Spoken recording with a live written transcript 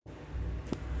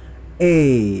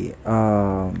Eh,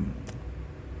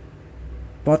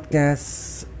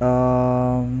 podcast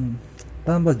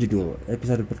tanpa judul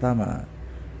episode pertama.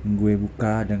 Gue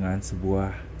buka dengan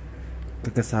sebuah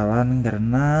kekesalan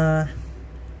karena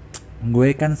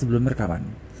gue kan sebelum rekaman.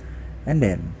 And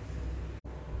then,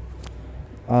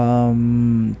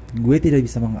 gue tidak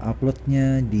bisa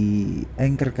menguploadnya di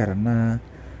Anchor karena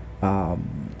um,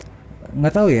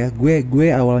 nggak tahu ya.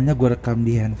 Gue awalnya gue rekam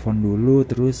di handphone dulu,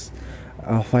 terus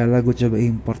file gue coba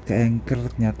import ke Anchor,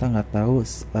 ternyata nggak tahu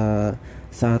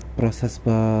saat proses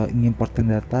pengimportan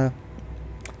data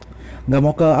nggak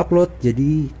mau ke upload,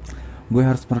 jadi gue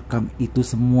harus merekam itu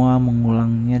semua,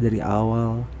 mengulangnya dari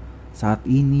awal saat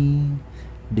ini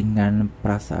dengan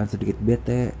perasaan sedikit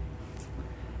bete.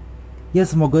 Ya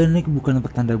semoga ini bukan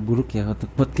pertanda buruk ya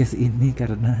untuk podcast ini,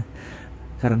 karena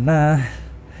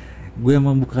gue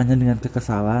membukanya dengan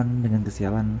kekesalan, dengan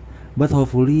kesialan. But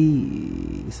hopefully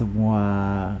semua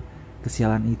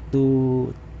kesialan itu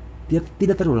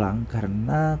tidak terulang,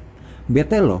 karena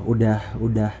bete loh,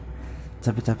 udah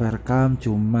capek-capek rekam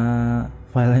cuma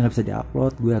filenya nggak bisa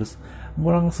diupload, gue harus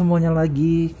ngulang semuanya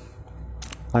lagi.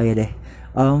 Oh ya deh,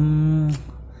 um,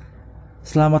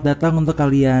 selamat datang untuk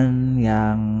kalian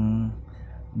yang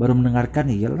baru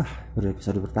mendengarkan. Iyalah, baru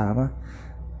episode pertama.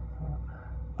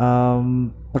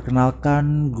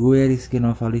 Perkenalkan, gue Rizky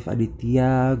Novalif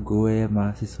Aditya, gue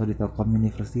mahasiswa di Telkom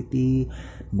University,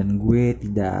 dan gue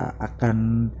tidak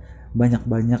akan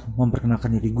banyak-banyak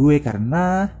memperkenalkan diri gue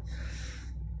karena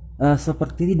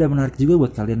seperti tidak menarik juga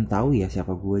buat kalian tahu ya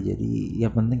siapa gue. Jadi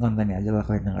yang penting kontennya aja lah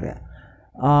kalian denger ya.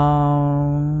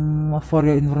 For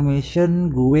your information,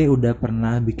 gue udah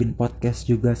pernah bikin podcast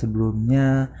juga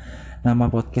sebelumnya. Nama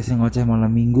podcast yang ngoceh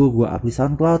malam minggu gue up di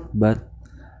SoundCloud, but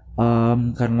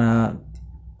karena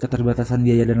keterbatasan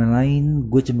biaya dan lain-lain,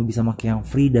 gue cuma bisa pakai yang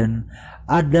free dan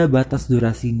ada batas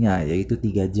durasinya yaitu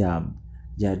 3 jam.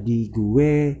 Jadi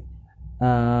gue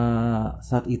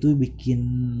saat itu bikin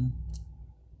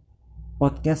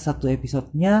podcast satu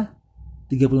episodenya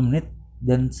 30 menit,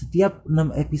 dan setiap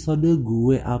 6 episode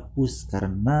gue hapus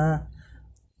karena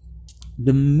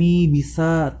demi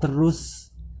bisa terus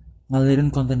ngalirin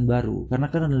konten baru, karena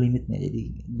kan ada limitnya.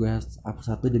 Jadi gue harus hapus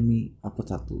satu demi upload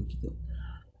satu gitu.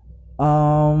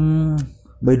 um,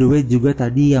 by the way juga,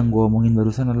 tadi yang gue omongin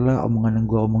barusan adalah omongan yang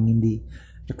gue omongin di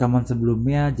rekaman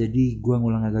sebelumnya, jadi gue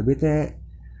ngulang agak bete.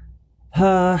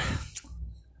 Hah.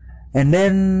 And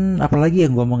then apalagi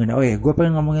yang gue ngomongin? Oh ya, gue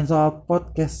pengen ngomongin soal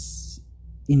podcast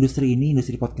industri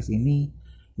podcast ini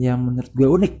yang menurut gue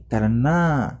unik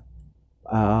karena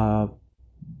uh,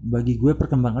 bagi gue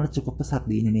perkembangannya cukup pesat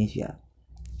di Indonesia.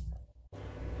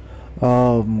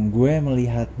 Gue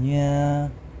melihatnya,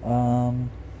 um,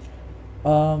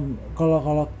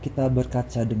 kalau kita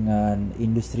berkaca dengan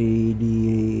industri di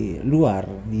luar,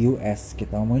 di US,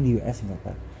 kita ngomongin di US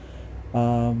misalkan.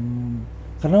 Um,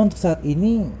 karena untuk saat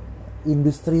ini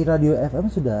industri radio FM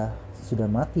sudah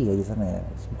mati ya di sana ya.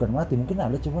 Bukan mati, mungkin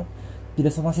ada, cuma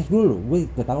tidak semasif dulu. Gue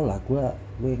gak tau lah, gue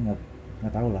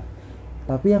nggak tahu lah.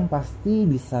 Tapi yang pasti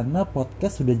di sana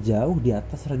podcast sudah jauh di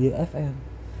atas radio FM.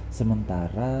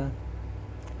 Sementara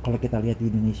kalau kita lihat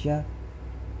di Indonesia,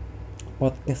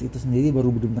 podcast itu sendiri baru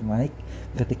benar-benar naik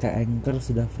ketika Anchor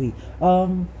sudah free.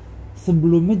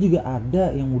 Sebelumnya juga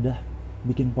ada yang udah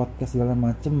bikin podcast segala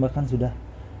macem, bahkan sudah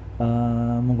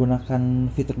menggunakan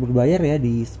fitur berbayar ya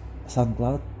di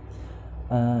SoundCloud.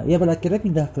 Ya pada akhirnya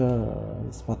pindah ke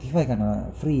Spotify karena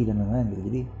free dan lain-lain gitu.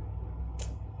 Jadi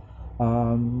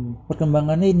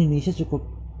perkembangannya Indonesia cukup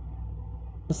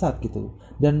pesat gitu,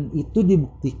 dan itu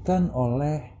dibuktikan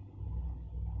oleh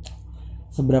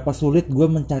seberapa sulit gue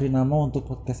mencari nama untuk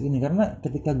podcast ini. Karena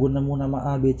ketika gue nemu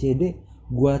nama A B C D,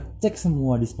 gue cek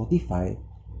semua di Spotify,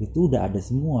 itu udah ada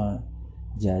semua.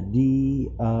 Jadi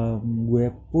gue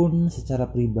pun secara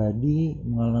pribadi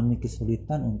mengalami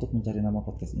kesulitan untuk mencari nama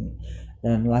podcast ini,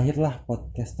 dan lahirlah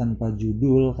podcast tanpa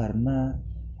judul karena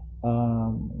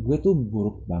gue tuh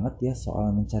buruk banget ya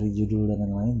soal mencari judul dan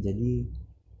lain-lain. Jadi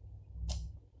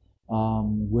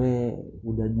gue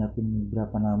udah nyiapin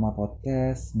berapa nama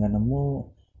podcast, nggak nemu.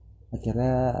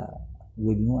 Akhirnya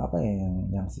gue bingung apa ya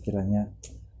yang sekiranya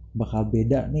bakal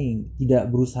beda nih, tidak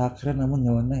berusaha keren namun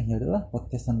nyeleneh. Ya adalah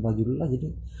podcast tanpa judul lah.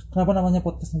 Jadi kenapa namanya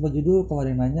podcast tanpa judul, kalau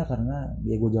ada yang nanya, karena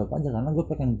ya gue jawab aja karena gue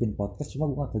pengen bikin podcast, cuma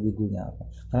bukan tahu judulnya apa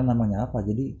karena namanya apa.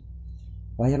 Jadi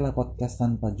lahirlah podcast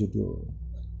tanpa judul.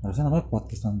 Harusnya namanya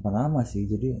podcast tanpa nama sih,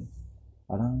 jadi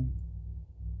orang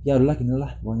ya udahlah gini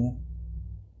lah pokoknya.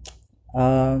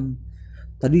 um,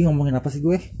 Tadi ngomongin apa sih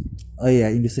gue? Oh iya,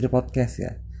 industri podcast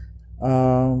ya.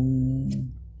 um,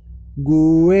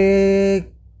 gue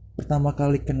pertama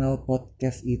kali kenal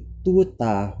podcast itu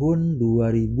tahun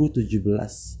 2017.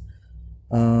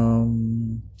 Em,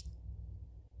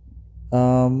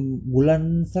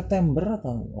 bulan September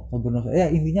atau Oktober November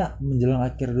ya, intinya menjelang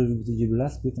akhir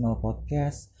 2017 gue kenal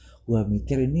podcast. Gue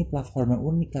mikir ini platform yang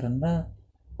unik karena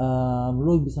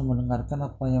lo bisa mendengarkan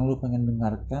apa yang lo pengen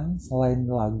dengarkan selain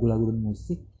lagu-lagu dan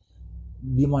musik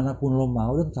dimanapun lo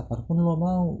mau dan kapanpun lo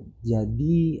mau.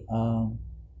 Jadi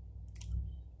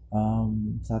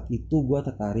saat itu gue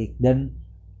tertarik, dan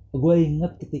gue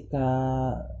inget ketika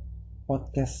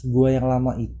podcast gue yang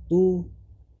lama itu,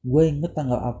 gue inget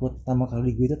tanggal upload pertama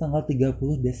kali gue itu tanggal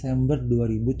 30 Desember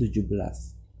 2017.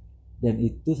 Dan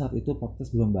itu saat itu podcast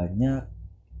belum banyak,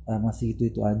 masih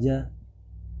itu-itu aja.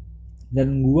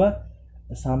 Dan gue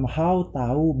somehow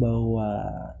tahu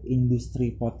bahwa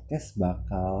industri podcast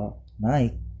bakal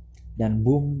naik dan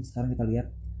boom. Sekarang kita lihat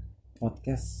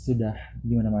podcast sudah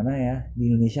di mana-mana ya,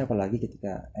 di Indonesia apalagi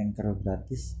ketika Anchor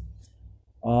gratis.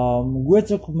 Gue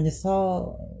cukup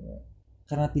menyesal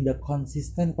karena tidak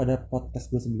konsisten pada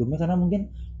podcast gue sebelumnya, karena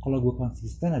mungkin kalau gue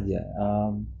konsisten aja,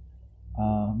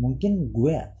 mungkin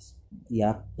gue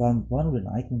ya pelan-pelan udah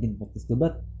naik mungkin podcast gue,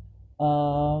 but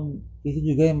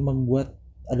itu juga yang membuat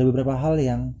ada beberapa hal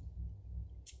yang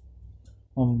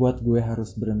membuat gue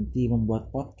harus berhenti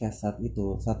membuat podcast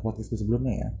saat podcast gue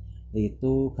sebelumnya ya,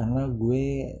 yaitu karena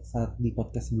gue saat di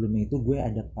podcast sebelumnya itu gue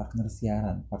ada partner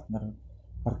siaran, partner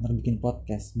partner bikin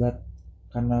podcast, but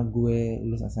karena gue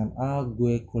lulus SMA,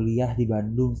 gue kuliah di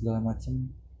Bandung segala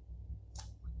macem,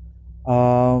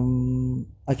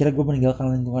 akhirnya gue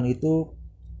meninggalkan lingkungan itu.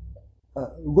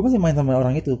 Gue masih main sama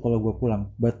orang itu kalau gue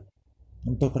pulang, but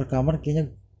untuk rekaman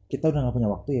kayaknya kita udah nggak punya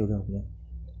waktu ya, udah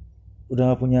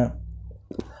nggak punya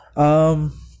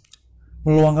um,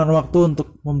 meluangkan waktu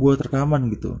untuk membuat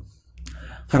rekaman gitu,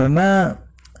 karena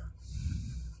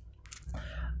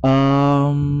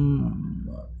um,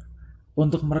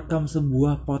 untuk merekam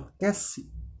sebuah podcast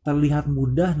terlihat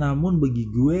mudah, namun bagi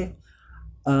gue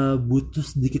butuh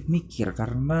sedikit mikir,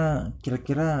 karena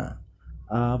kira-kira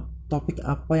uh, topik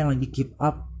apa yang lagi keep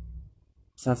up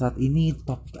saat-saat ini,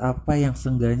 topik apa yang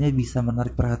seenggaknya bisa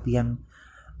menarik perhatian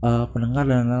pendengar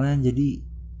dan lain-lain. Jadi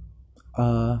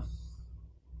uh,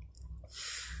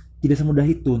 tidak semudah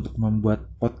itu untuk membuat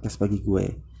podcast bagi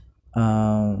gue.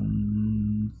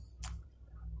 Um,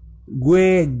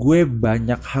 gue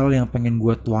banyak hal yang pengen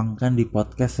gue tuangkan di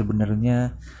podcast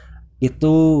sebenarnya.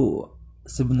 Itu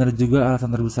sebenarnya juga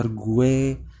alasan terbesar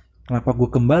gue kenapa gue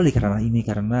kembali karena ini,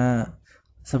 karena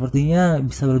sepertinya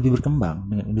bisa lebih berkembang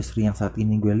dengan industri yang saat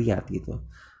ini gue lihat gitu.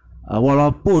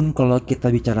 Walaupun kalau kita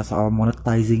bicara soal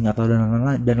monetizing atau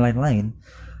dan lain-lain,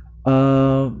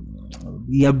 uh,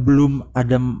 ya belum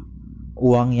ada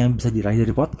uang yang bisa diraih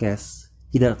dari podcast.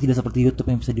 Tidak seperti YouTube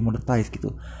yang bisa dimonetize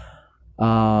gitu.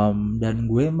 Dan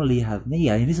gue melihatnya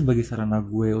ya ini sebagai sarana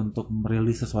gue untuk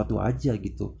merilis sesuatu aja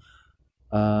gitu,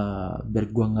 biar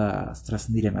gue nggak stres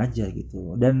sendirian aja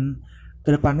gitu. Dan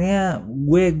kedepannya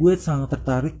gue sangat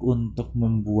tertarik untuk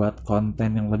membuat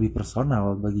konten yang lebih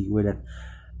personal bagi gue,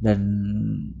 dan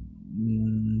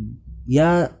mm,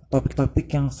 ya topik-topik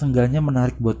yang seenggaknya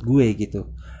menarik buat gue gitu.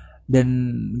 Dan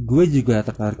gue juga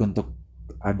tertarik untuk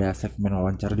ada segmen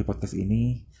wawancara di podcast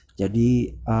ini.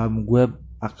 Jadi gue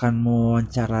akan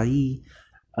mewawancarai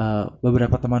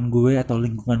beberapa teman gue atau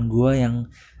lingkungan gue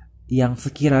yang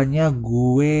sekiranya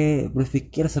gue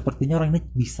berpikir sepertinya orang ini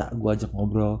bisa gue ajak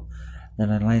ngobrol dan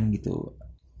lain-lain gitu.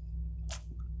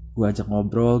 Gue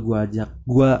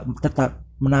tetap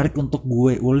menarik untuk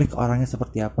gue ulik orangnya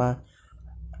seperti apa,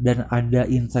 dan ada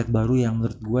insight baru yang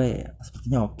menurut gue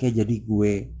sepertinya oke, jadi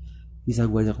gue bisa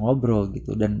gue ajak ngobrol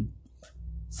gitu. Dan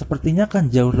sepertinya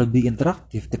kan jauh lebih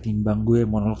interaktif ketimbang gue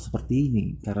monolog seperti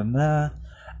ini, karena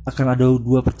akan ada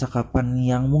dua percakapan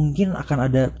yang mungkin akan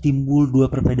ada timbul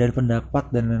dua perbedaan pendapat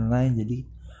dan lain-lain. Jadi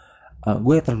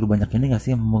gue terlalu banyak ini gak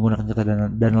sih menggunakan kata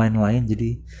dan lain-lain,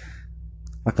 jadi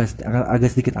agak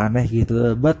sedikit aneh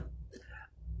gitu, but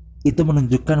itu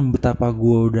menunjukkan betapa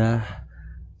gue udah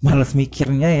males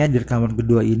mikirnya ya di rekaman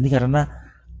kedua ini, karena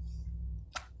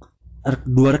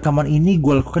dua rekaman ini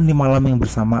gue lakukan di malam yang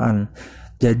bersamaan.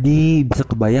 Jadi bisa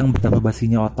kebayang betapa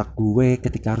basinya otak gue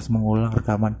ketika harus mengulang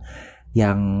rekaman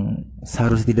yang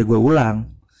seharusnya tidak gue ulang.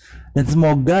 Dan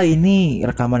semoga ini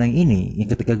rekaman yang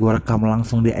ketika gue rekam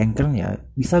langsung di anchornya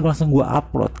bisa langsung gue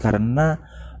upload, karena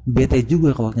bete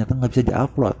juga kalau ternyata nggak bisa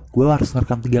diupload. Gue harus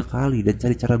ngerekam 3 kali dan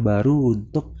cari cara baru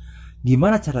untuk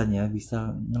gimana caranya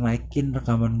bisa naikin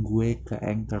rekaman gue ke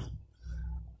anchor.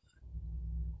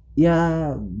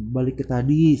 Ya balik ke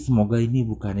tadi, semoga ini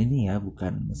bukan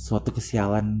suatu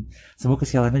kesialan. Semoga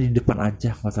kesialannya di depan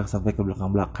aja, nggak usah sampai ke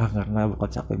belakang-belakang karena bakal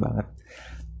capek banget.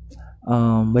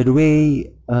 By the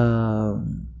way,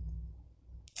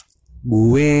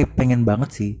 gue pengen banget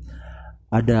sih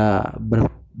ada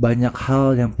banyak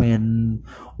hal yang pengen,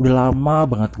 udah lama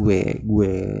banget gue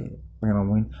pengen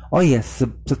ngomongin. Oh iya,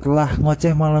 setelah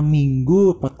ngoceh malam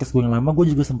minggu podcast gue yang lama,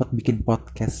 gue juga sempat bikin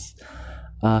podcast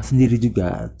sendiri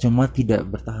juga, cuma tidak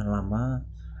bertahan lama,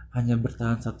 hanya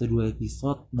bertahan 1-2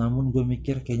 episode. Namun gue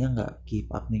mikir kayaknya nggak keep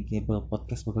up nih, kayak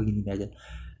podcast bakal gini aja.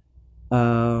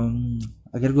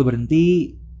 Akhirnya gue berhenti,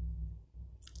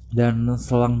 dan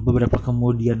selang beberapa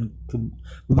bulan,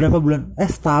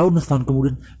 setahun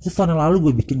kemudian, setahun yang lalu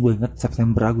gue bikin, gue inget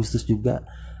September Agustus juga.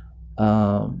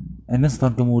 And then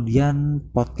setahun kemudian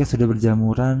podcast sudah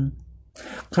berjamuran,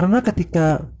 karena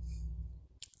ketika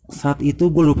saat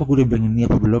itu gue lupa gue udah bilang ini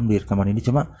apa belum di rekaman ini,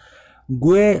 cuma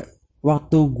gue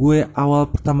waktu gue awal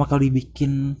pertama kali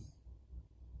bikin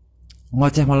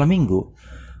ngoceh malam minggu,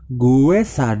 gue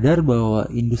sadar bahwa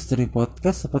industri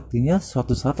podcast sepertinya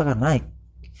suatu saat akan naik.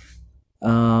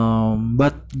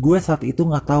 But gue saat itu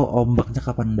nggak tahu ombaknya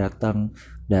kapan datang,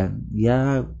 dan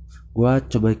ya gue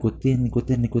coba ikutin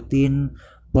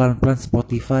pelan-pelan.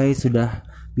 Spotify sudah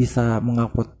bisa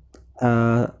mengupload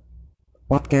uh,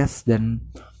 podcast,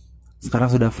 dan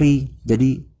sekarang sudah free.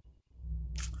 Jadi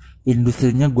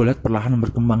industrinya gue lihat perlahan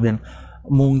berkembang, dan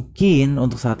mungkin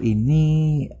untuk saat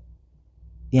ini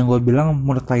yang gue bilang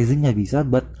monetizingnya bisa,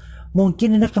 but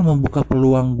mungkin ini akan membuka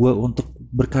peluang gue untuk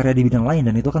berkarya di bidang lain,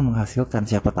 dan itu akan menghasilkan,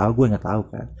 siapa tahu, gue nggak tahu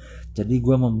kan. Jadi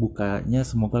gue membukanya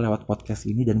semoga lewat podcast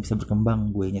ini dan bisa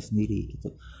berkembang gue nya sendiri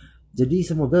gitu. Jadi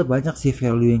semoga banyak sih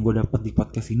value yang gue dapat di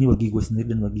podcast ini bagi gue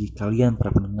sendiri dan bagi kalian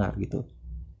para pendengar gitu.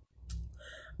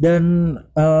 Dan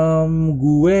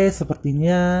gue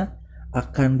sepertinya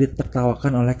akan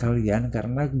ditertawakan oleh kalian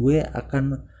karena gue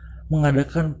akan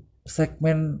mengadakan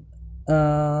segmen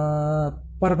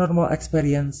paranormal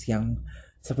experience yang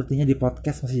sepertinya di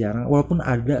podcast masih jarang. Walaupun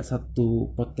ada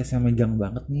satu podcast yang megang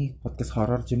banget nih, podcast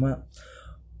horror, cuma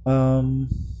um,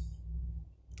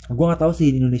 gue nggak tahu sih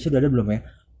di Indonesia udah ada belum ya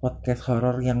podcast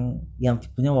horror yang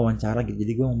tipenya wawancara gitu.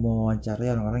 Jadi gue mau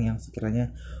wawancara orang-orang yang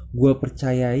sekiranya gue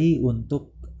percayai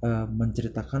untuk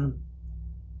menceritakan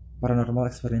paranormal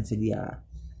experience dia,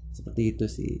 seperti itu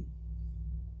sih.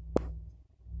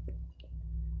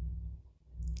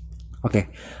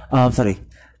 Oke, sorry,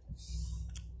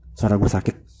 suara gue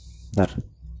sakit. Bentar.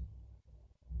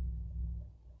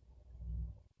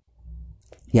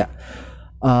 Ya,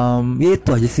 ya itu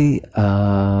aja sih.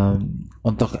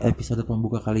 Untuk episode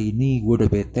pembuka kali ini gue udah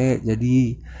bete, jadi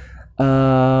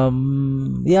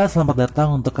ya selamat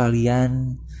datang untuk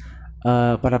kalian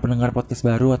para pendengar podcast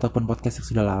baru ataupun podcast yang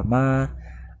sudah lama.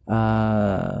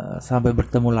 Sampai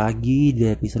bertemu lagi di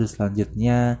episode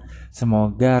selanjutnya.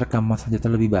 Semoga rekaman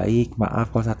selanjutnya lebih baik.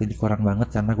 Maaf kalau saat ini kurang banget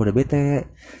karena gue udah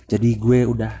bete, jadi gue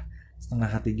udah setengah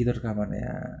hati gitu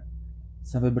rekamannya.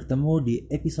 Sampai bertemu di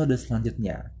episode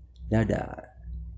selanjutnya. Dadah.